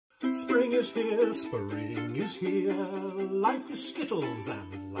Spring is here, spring is here. Life is skittles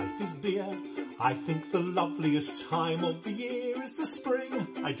and life is beer. I think the loveliest time of the year is the spring.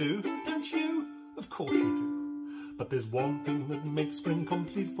 I do, don't you? Of course you do. But there's one thing that makes spring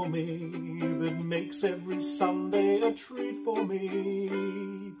complete for me, that makes every Sunday a treat for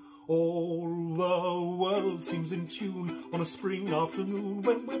me. All the world seems in tune on a spring afternoon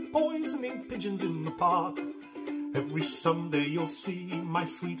when we're poisoning pigeons in the park. Every Sunday you'll see my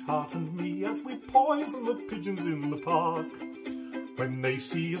sweetheart and me as we poison the pigeons in the park. When they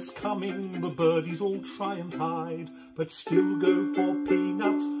see us coming, the birdies all try and hide, but still go for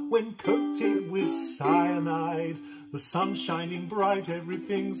peanuts when coated with cyanide. The sun shining bright,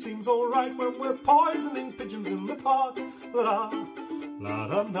 everything seems alright when we're poisoning pigeons in the park. La da, la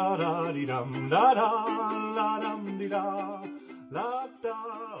da da da dee dum da da, la dum dee da, la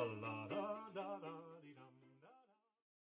da la.